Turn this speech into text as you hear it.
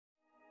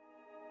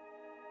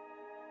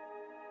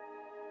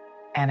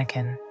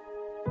Anakin.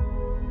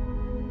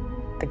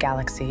 The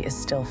galaxy is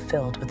still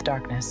filled with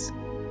darkness.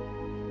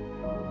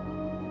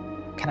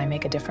 Can I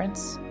make a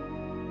difference?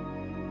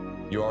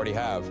 You already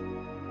have.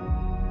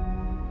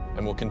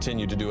 And will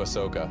continue to do,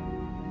 Ahsoka.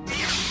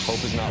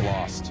 Hope is not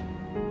lost.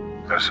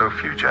 There are so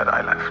few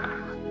Jedi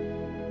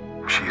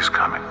left. She is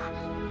coming.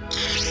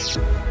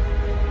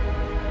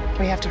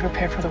 We have to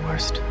prepare for the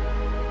worst.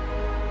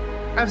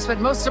 I've spent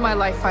most of my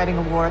life fighting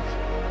a war.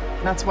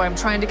 That's why I'm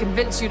trying to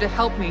convince you to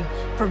help me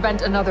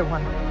prevent another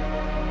one.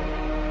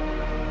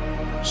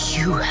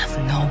 You have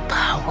no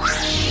power.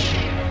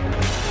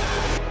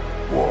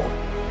 War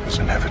is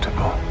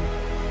inevitable.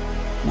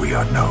 We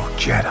are no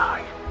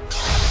Jedi.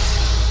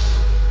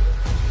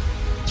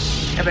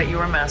 I bet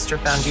your master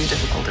found you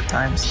difficult at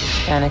times.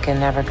 Anakin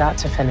never got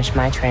to finish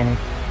my training.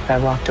 I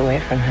walked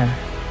away from him,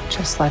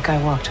 just like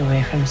I walked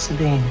away from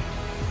Sabine.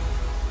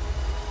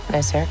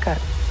 Nice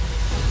haircut.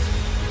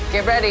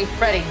 Get ready.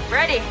 Ready.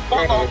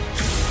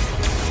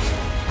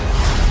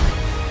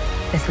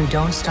 If we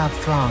don't stop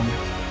Thrawn,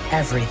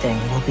 everything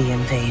will be in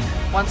vain.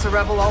 Once a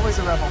rebel, always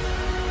a rebel.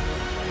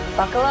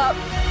 Buckle up.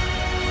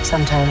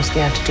 Sometimes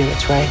we have to do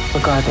what's right,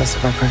 regardless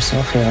of our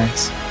personal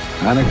feelings.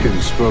 Anakin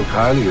spoke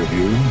highly of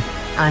you.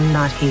 I'm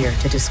not here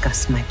to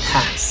discuss my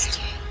past.